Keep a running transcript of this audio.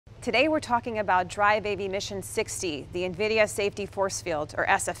Today we're talking about Drive AV Mission 60, the NVIDIA Safety Force Field, or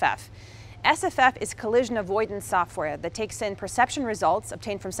SFF. SFF is collision avoidance software that takes in perception results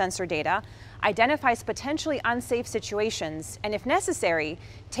obtained from sensor data, identifies potentially unsafe situations, and if necessary,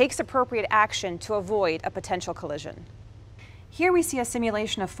 takes appropriate action to avoid a potential collision. Here we see a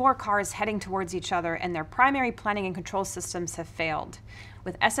simulation of 4 cars heading towards each other and their primary planning and control systems have failed.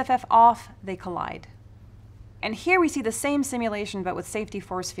 With SFF off, they collide. And here we see the same simulation but with safety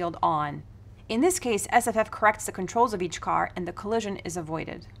force field on. In this case, SFF corrects the controls of each car and the collision is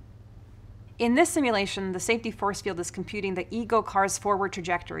avoided. In this simulation, the safety force field is computing the ego car's forward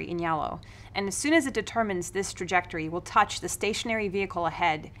trajectory in yellow, and as soon as it determines this trajectory will touch the stationary vehicle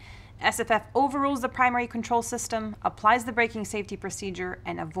ahead, SFF overrules the primary control system, applies the braking safety procedure,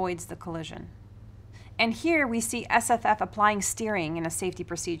 and avoids the collision. And here we see SFF applying steering in a safety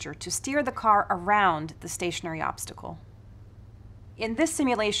procedure to steer the car around the stationary obstacle. In this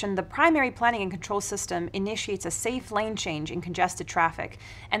simulation, the primary planning and control system initiates a safe lane change in congested traffic,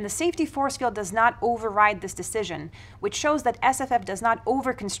 and the safety force field does not override this decision, which shows that SFF does not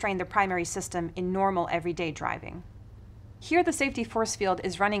over-constrain the primary system in normal everyday driving. Here the safety force field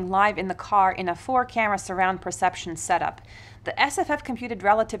is running live in the car in a 4-camera surround perception setup. The SFF computed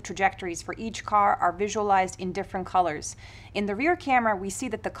relative trajectories for each car are visualized in different colors. In the rear camera, we see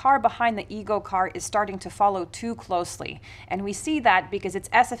that the car behind the ego car is starting to follow too closely. And we see that because its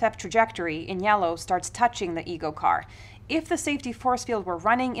SFF trajectory in yellow starts touching the ego car. If the safety force field were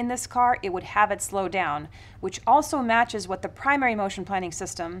running in this car, it would have it slow down, which also matches what the primary motion planning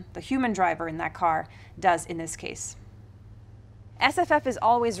system, the human driver in that car, does in this case. SFF is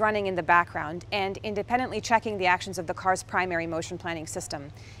always running in the background and independently checking the actions of the car's primary motion planning system.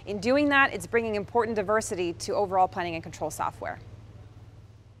 In doing that, it's bringing important diversity to overall planning and control software.